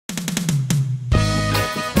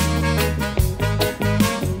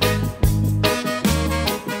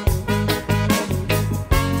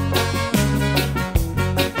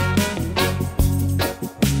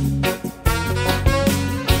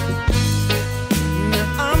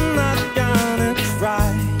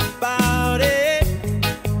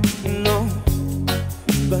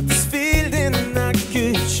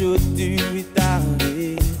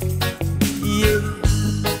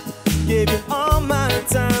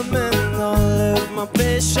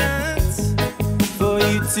conditions for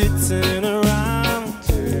you to turn around.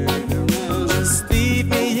 Just leave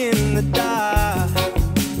me in the dark.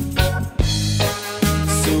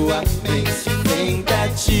 So what makes you think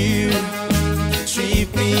that you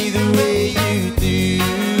treat me the way you do?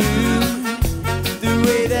 The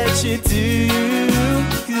way that you do.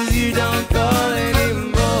 'Cause you don't call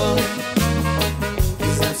anymore.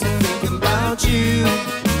 'Cause I'm still thinking about you.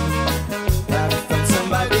 Have you found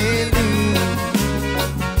somebody new?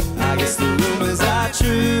 I guess the rumors are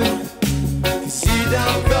true. 'Cause you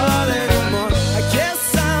don't call anymore. I guess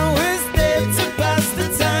I was there to pass the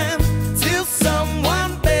time till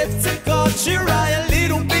someone better caught your eye. A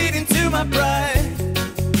little bit into my pride,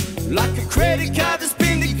 like a credit card that's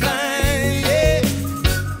been declined, yeah.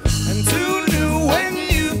 And who knew when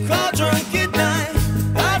you called drunk at night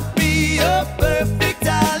I'd be your perfect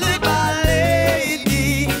alibi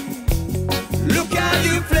lady. Look how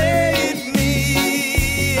you played me,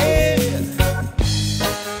 yeah.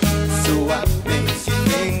 So what makes you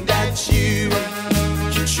think that you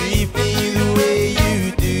can treat me the way you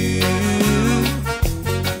do?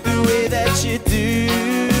 The way that you do.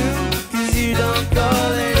 'Cause you don't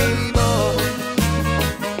call anymore.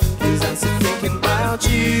 'Cause I'm still thinking about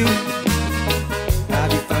you.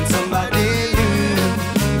 Have you found somebody new?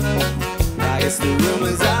 I guess the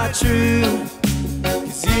rumors are true.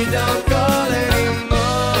 'Cause you don't call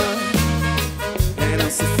anymore. And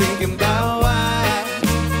I'm still thinking about why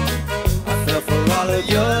I fell for all of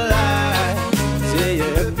your lies. Yeah, you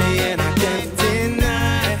hurt me and I can't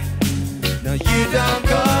deny. No, you don't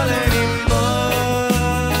call anymore.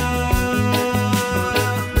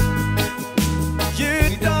 You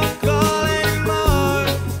don't call anymore.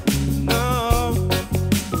 No,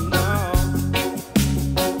 no.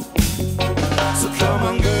 So come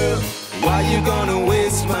on, girl, why you gonna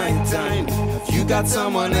waste my time? Have you got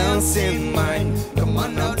someone else in mind? Come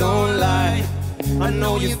on now, don't lie. I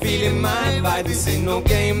know you're feeling my vibe. This ain't no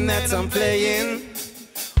game that I'm playing.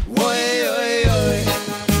 Oi, oi, oi.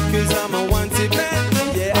 'Cause I'm a wanted man.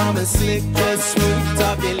 Yeah, I'm a slick, just smooth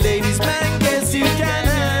talking ladies man. Guess you can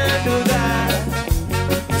handle that.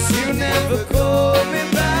 'Cause you never call me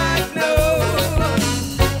back, no.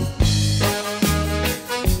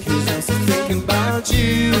 'Cause I'm still thinking about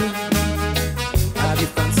you. Have you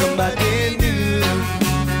found somebody new?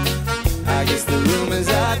 I guess the rumors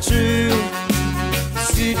are true.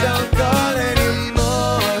 'Cause you don't call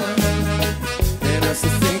anymore. And I'm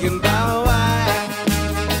still thinking about why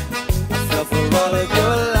I fell for all of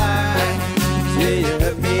your lies. Yeah, you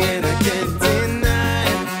hurt me and I can't deny.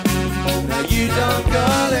 Now you don't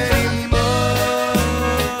call anymore.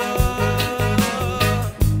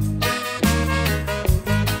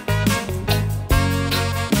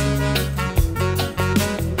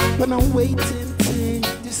 But I'm waiting to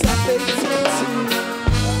decide.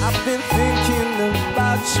 I've been thinking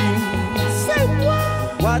about you. Say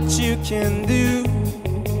What you can do.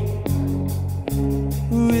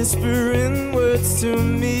 Whispering words to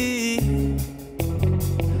me.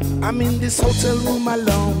 I'm in this hotel room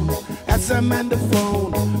alone as I'm on the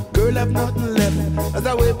phone. Girl, I've nothing left as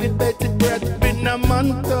I wait with bated breath. Been a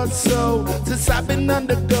month or so since I've been on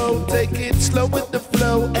the go. Take it slow with the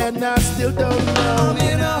flow, and I still don't know. I'm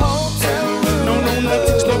in a hotel room. No,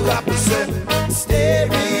 nothing's no opposite.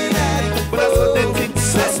 Staring at the But that's what they think I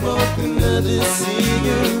said. smoke another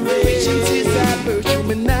cigarette. Patience is our virtue,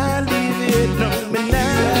 me not leave it. No, me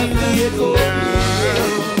not leave it. No.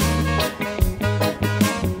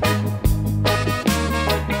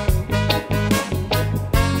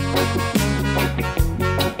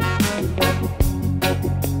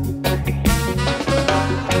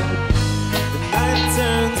 Night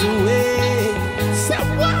turns away.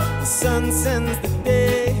 The sun sends the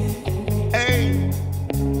day. Hey.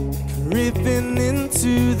 Creeping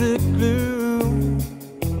into the gloom.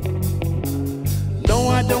 No,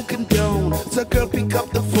 I don't condone. So girl, pick up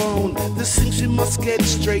the phone. This thing she must get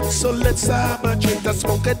straight. So let's have a drink. I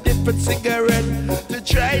smoke a different cigarette to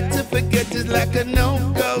try to forget it like a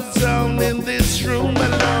no-go zone in this room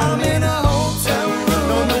alone. I'm in a hotel room.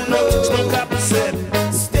 No, nothing's no opposite.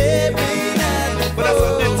 Staring at the But that's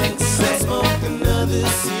what they think I said. smoke another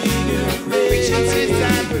cigarette. Patience is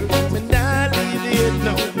our virtue, me not leave it.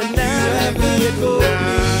 No, me not leave it. No.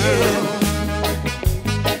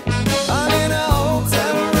 I'm in a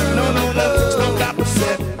hotel room. No, nothing's no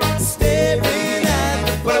opposite. Staring at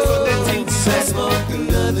the But that's what they think said. smoke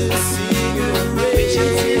another cigarette.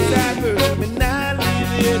 Patience is our virtue, me not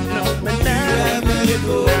leave it. No, me not leave it.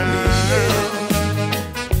 No.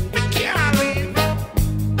 Me can't leave.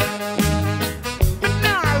 Me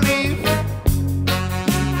not leave.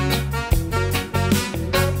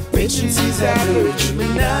 Patience is our virtue, may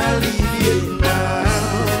not leave you now.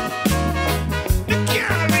 You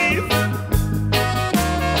can't leave.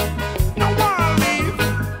 No one leave.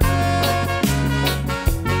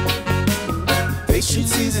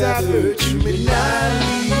 Patience is our virtue, may not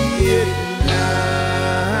leave you now.